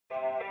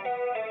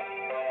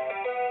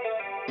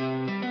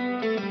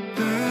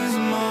Lose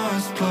my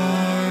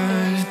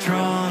splice,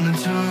 drawn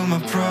into my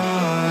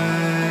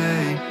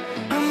pride.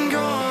 I'm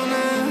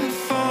gonna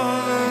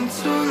fall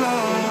into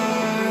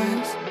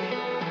lies.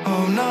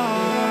 Oh,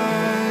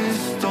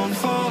 nice, don't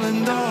fall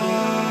and die.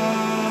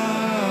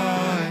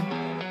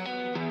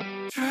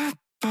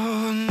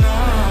 Triple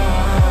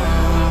love,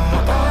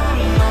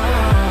 oh no.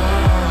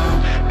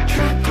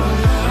 Triple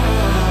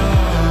love,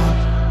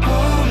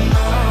 oh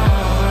no.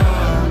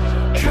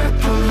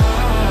 Triple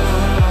love,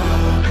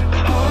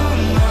 oh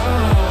no.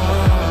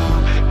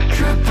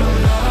 Triple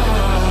love,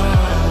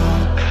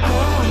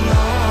 oh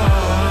no.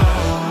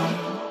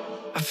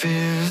 I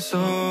feel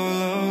so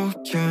low,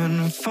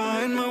 can't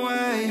find my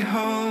way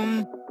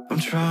home. I'm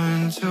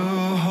trying to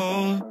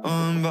hold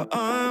on, but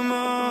I'm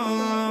all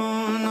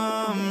alone.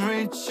 I'm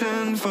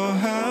reaching for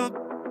help,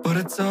 but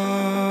it's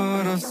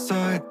out of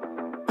sight.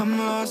 I'm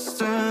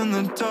lost in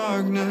the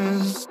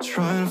darkness,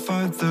 trying to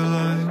fight the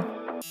light.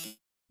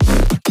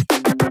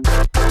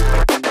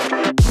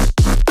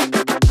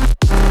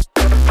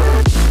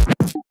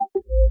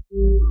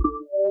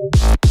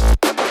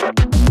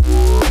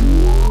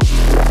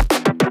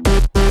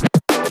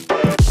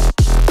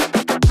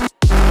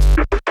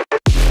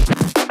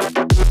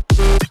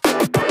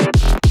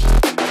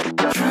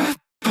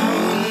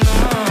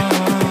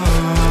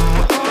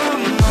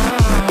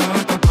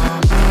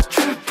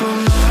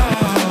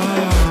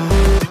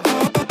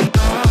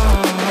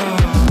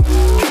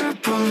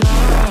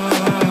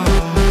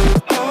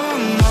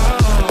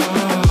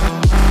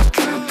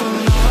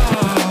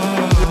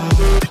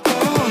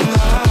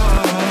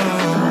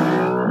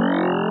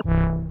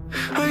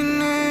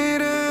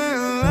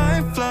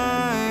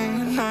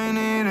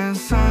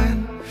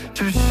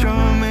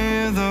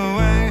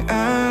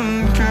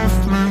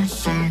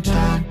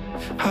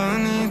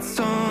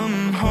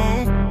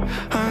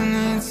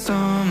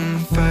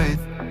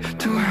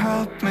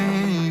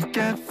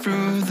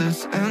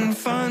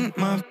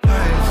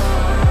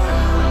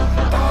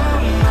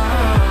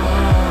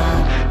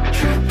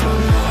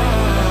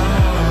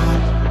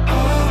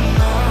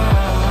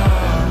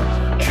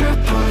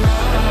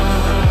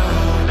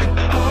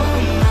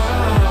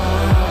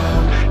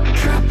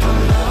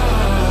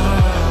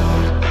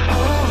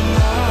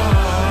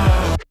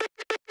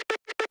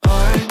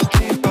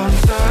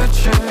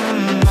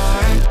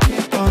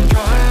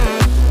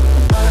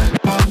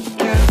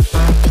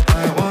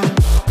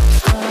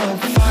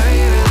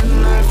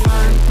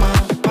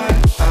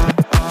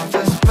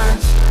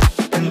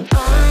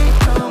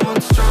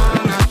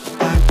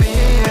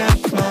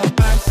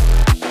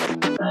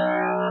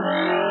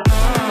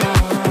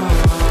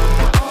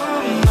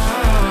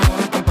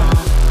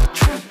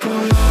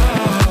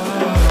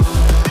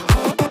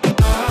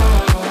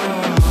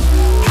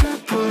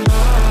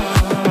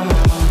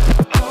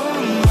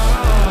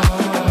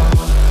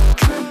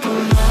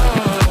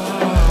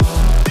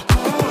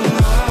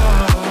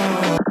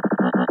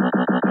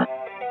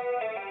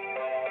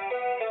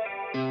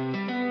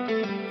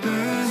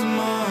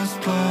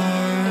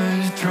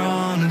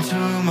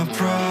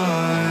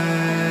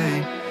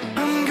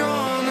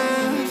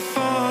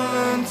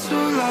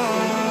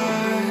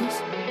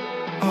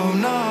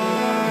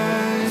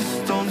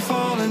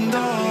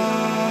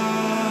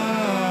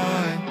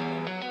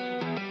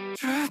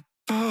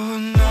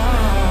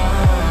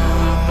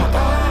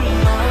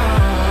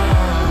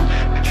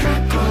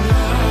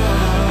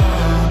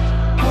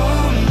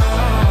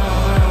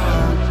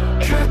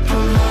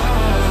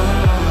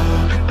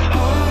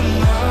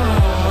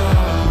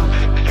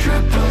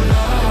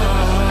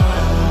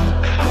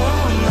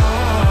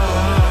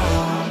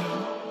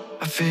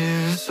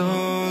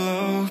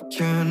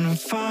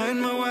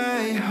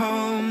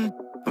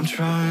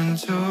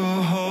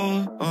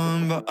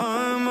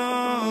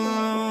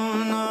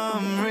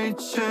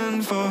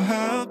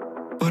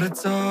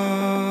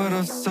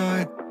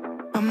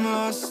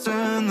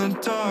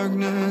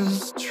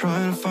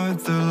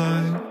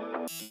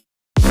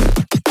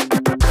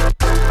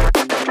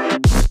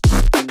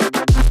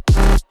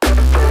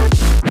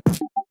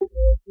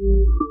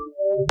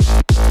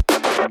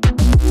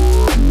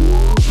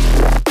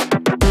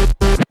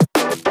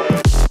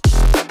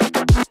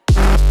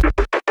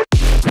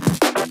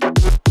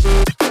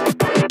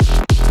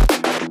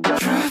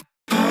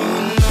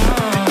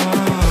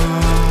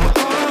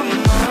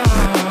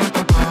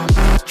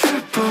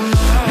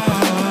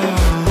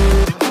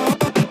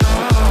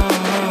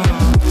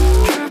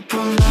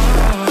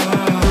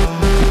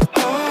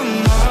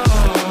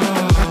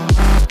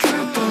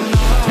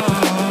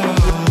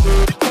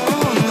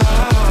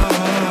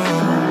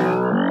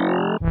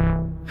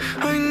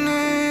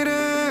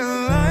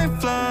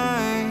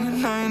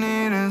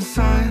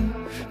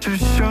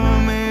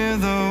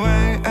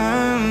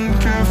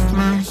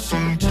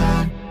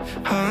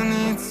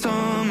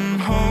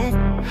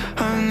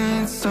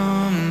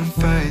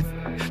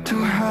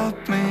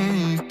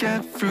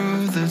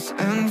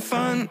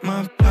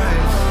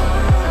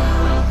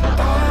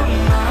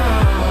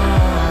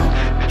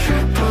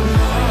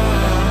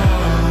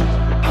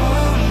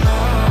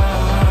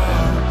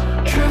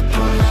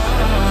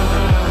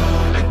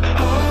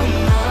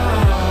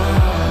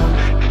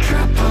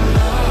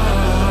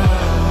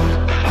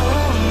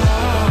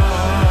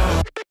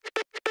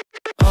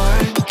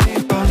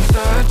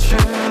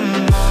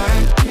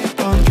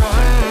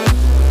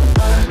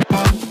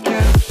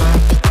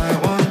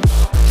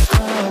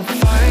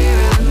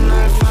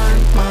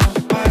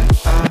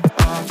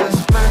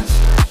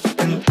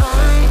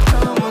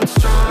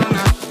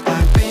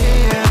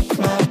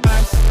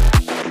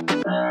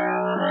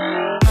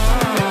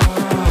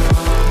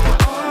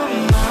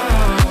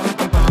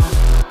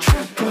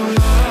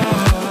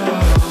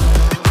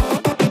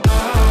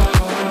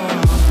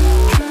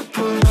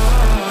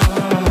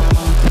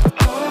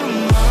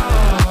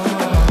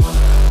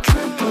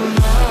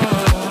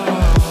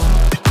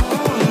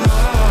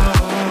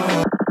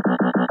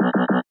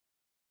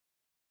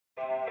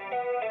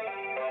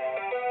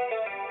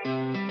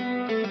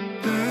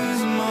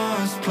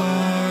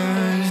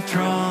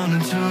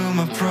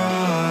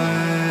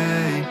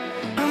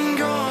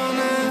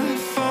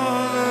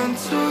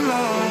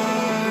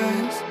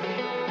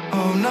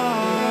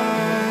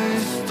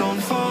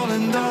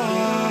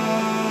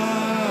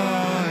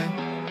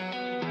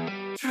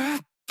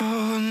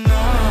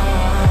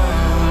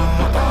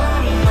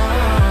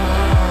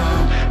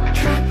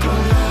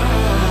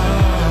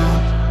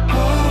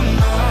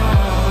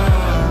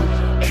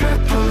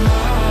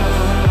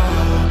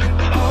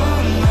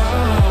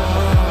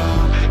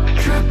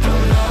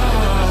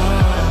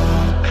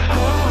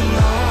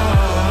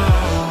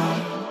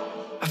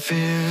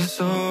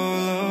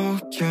 solo,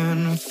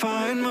 can't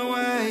find my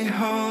way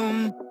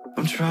home.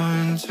 I'm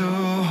trying to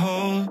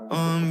hold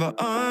on, but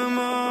I'm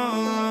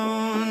all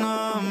alone.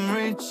 I'm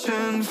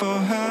reaching for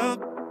help,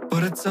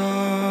 but it's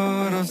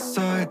out of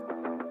sight.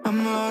 I'm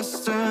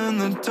lost in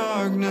the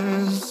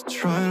darkness,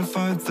 trying to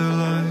find the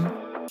light.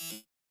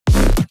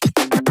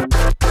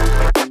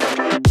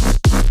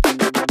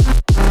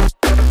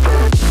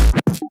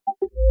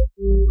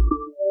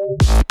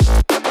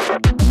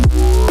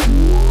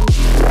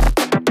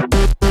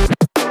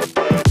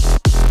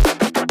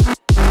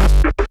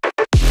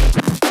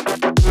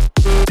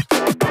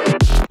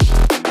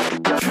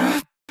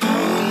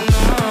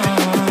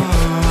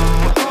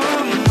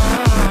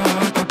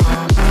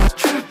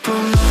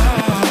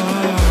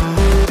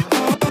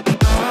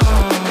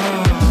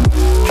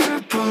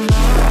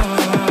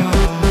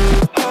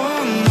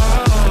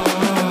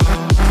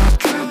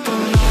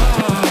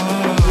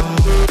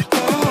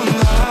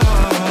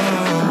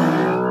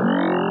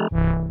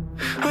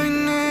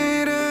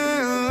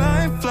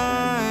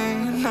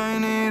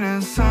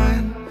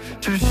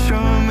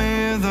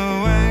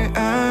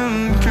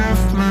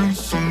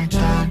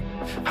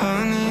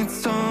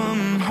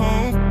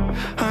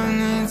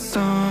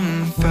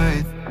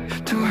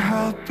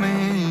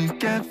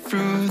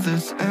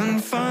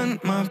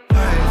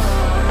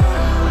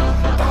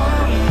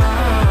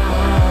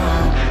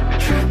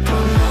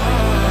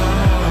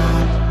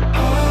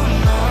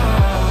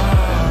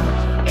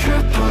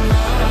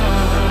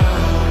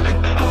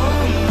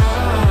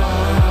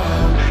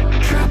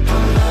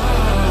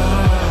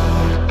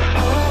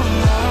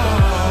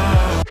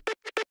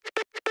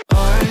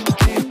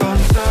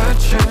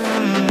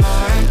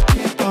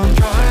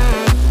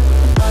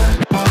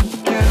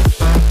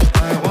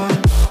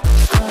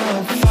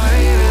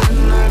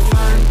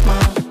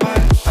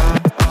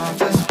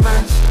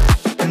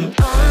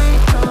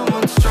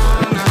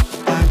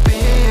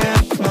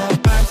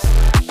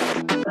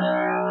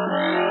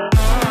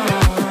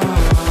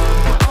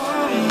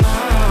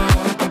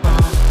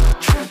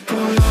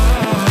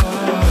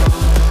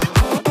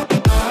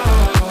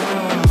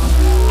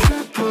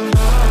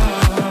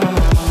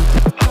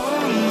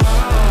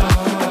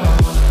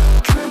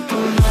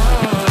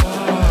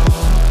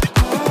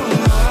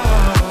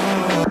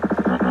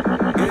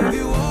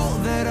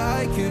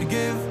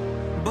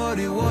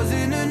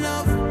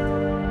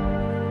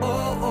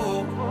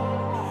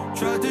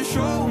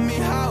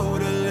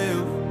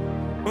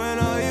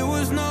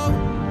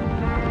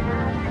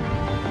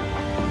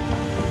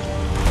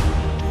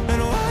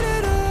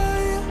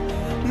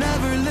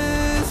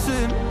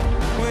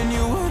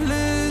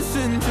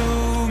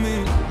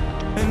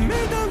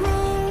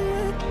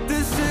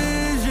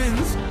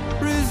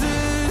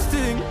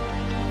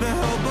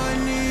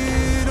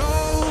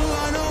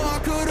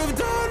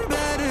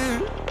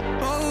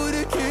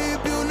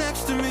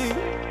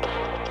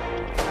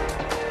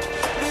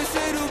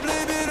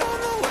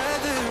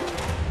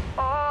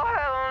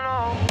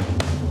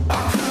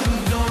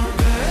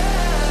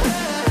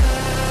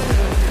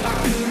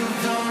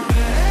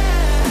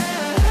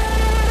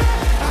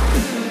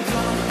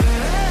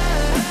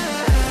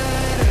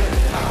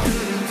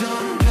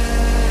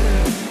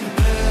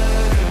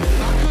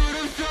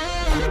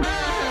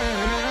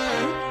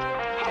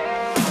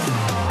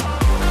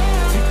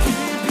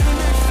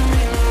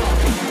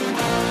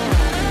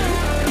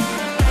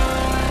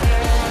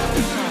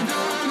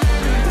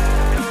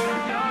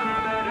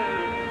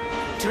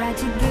 Tried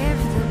to give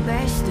the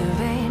best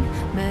of it,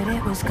 but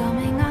it was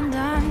coming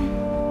undone.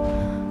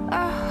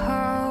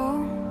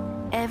 Oh,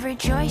 every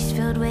choice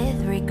filled with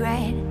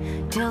regret,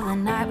 till the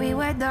night we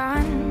were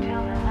done.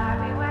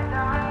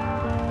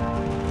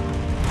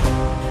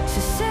 So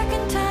sick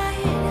and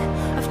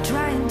tired of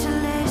trying to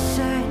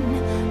listen,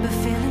 but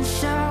feeling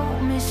so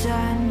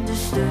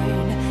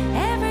misunderstood.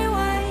 Every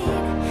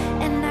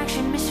word in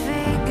action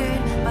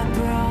misfigured by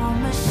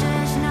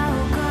promises no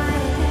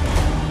good.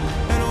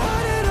 And why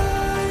did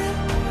I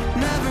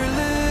never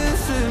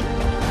listen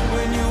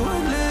when you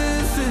would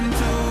listen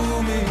to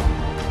me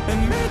and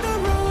made the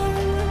wrong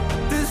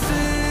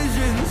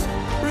decisions,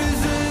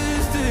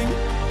 resisting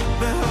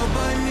the help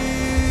I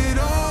need?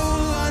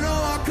 Oh, I know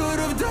I could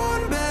have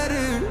done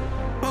better.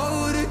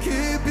 Oh, to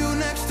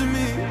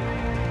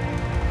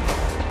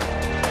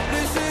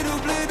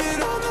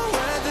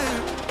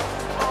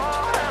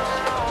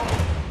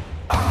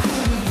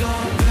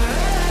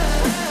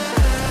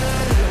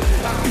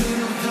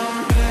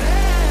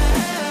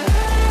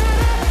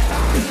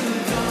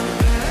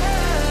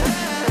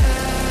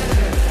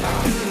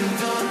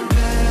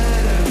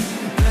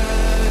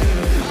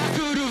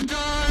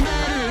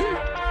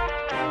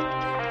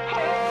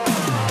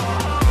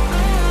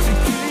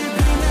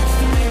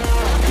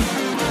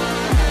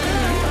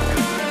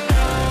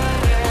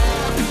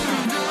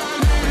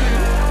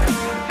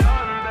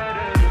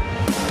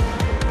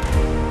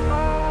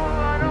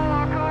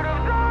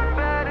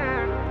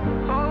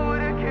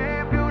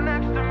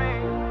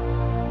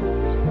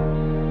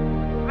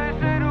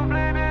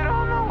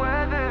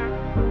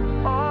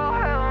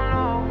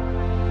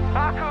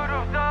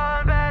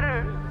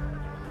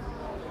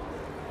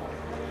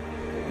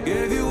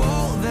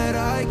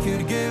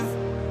could give,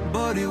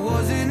 but it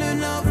wasn't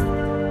enough.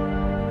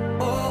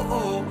 Oh,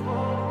 oh,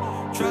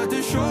 tried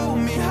to show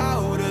me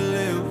how to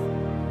live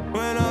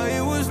when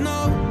it was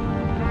no.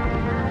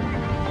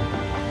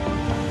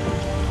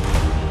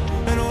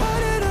 And why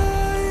did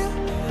I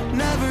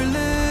never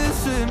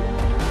listen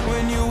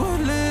when you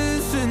would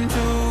listen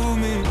to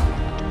me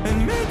and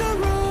make the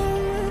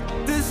wrong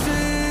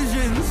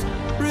decisions,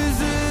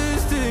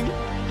 resisting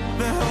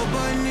the help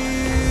I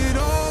need?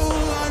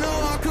 Oh, I know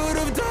I could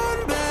have done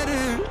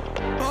better.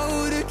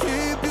 Oh, to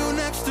keep you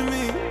next to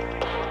me.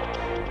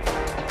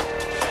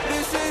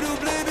 They say to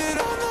blame it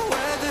on the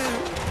weather.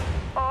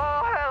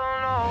 Oh, hell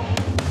no.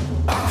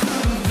 I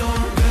could have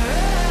done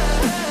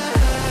better.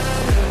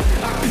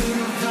 I could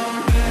have done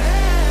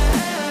better.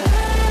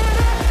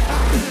 I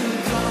could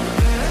have done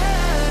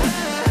better.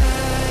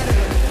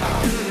 I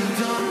could have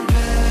done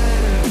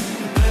better.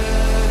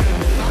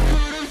 I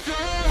could have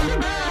done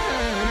better.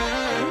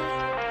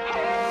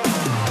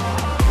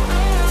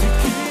 To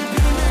keep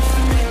you next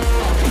to me.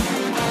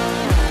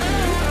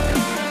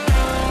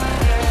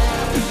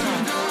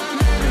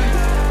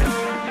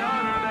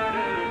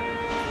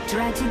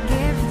 Tried to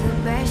give the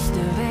best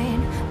of it,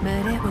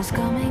 but it was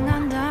coming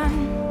undone.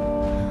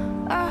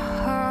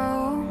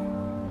 Oh,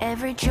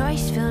 every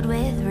choice filled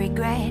with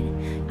regret,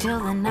 till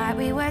the night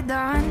we were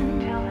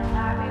done.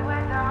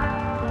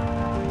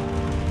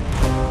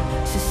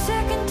 So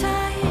sick and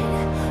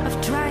tired of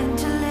trying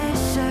to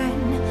listen,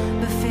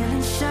 but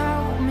feeling so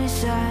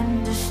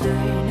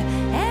misunderstood.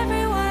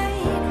 Every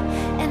word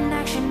and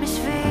action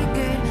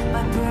misfigured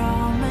by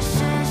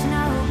promises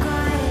no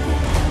good.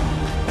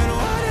 And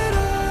why did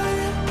I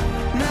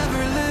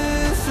never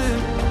listen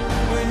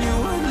when you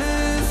would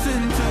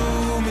listen to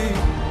me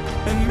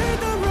and made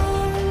the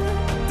wrong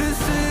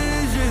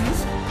decisions,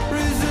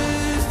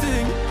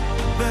 resisting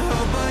the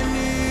help I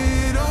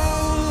need?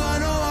 Oh, I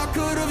know I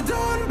could have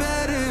done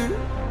better.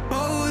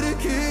 Oh, to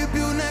keep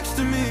you next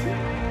to me.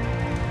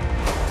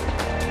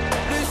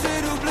 They say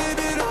to blame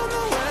it on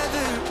the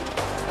weather.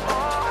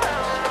 Oh,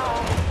 hell no.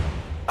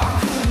 I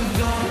could have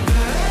done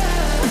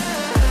better.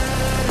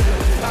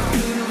 I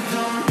could have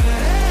done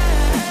better.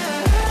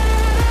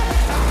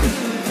 I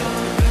could have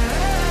done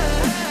better.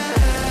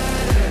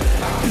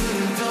 I could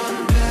have done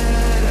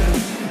better.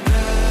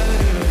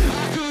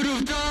 I could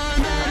have done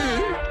better.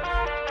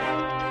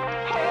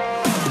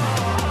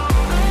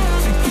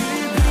 To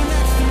keep you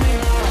next to me.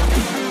 I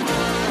could have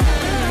done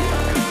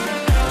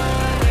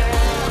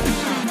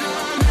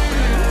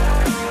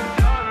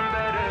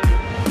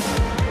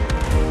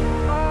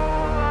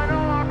Oh, I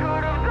know I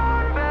could have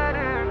done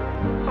better.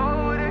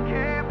 Oh, to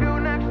keep you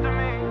next to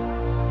me.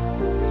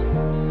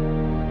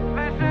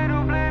 They say to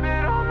blame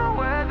it on the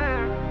weather.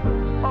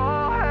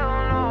 Oh, hell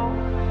no.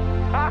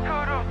 I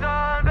could have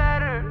done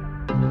better.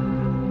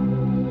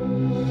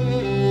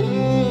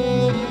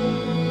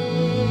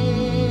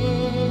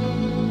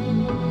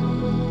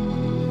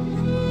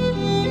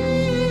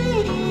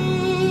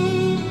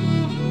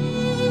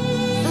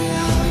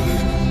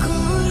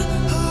 Could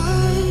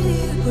hide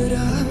it, but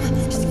I'm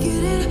just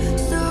getting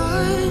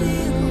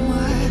started.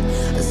 My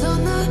eyes on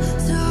the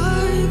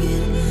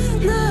target.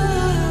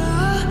 Nah.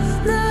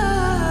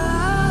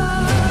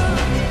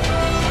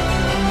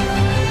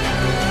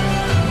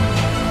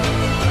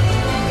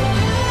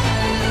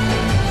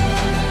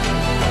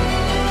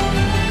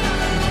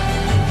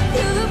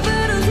 You're the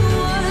better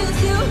ones,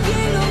 you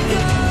king of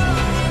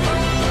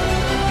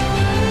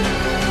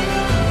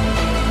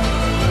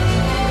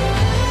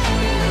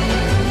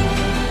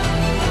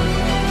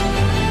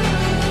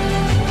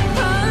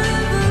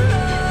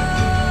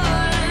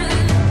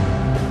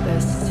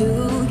Best to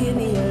give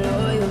me your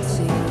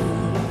loyalty,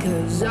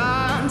 'cause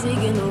I'm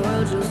taking the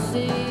world, you'll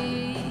see.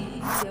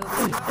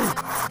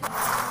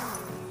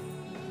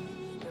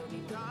 You'll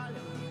be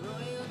calling me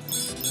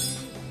royalty.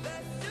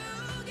 Best to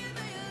give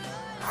me your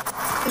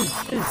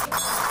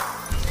loyalty.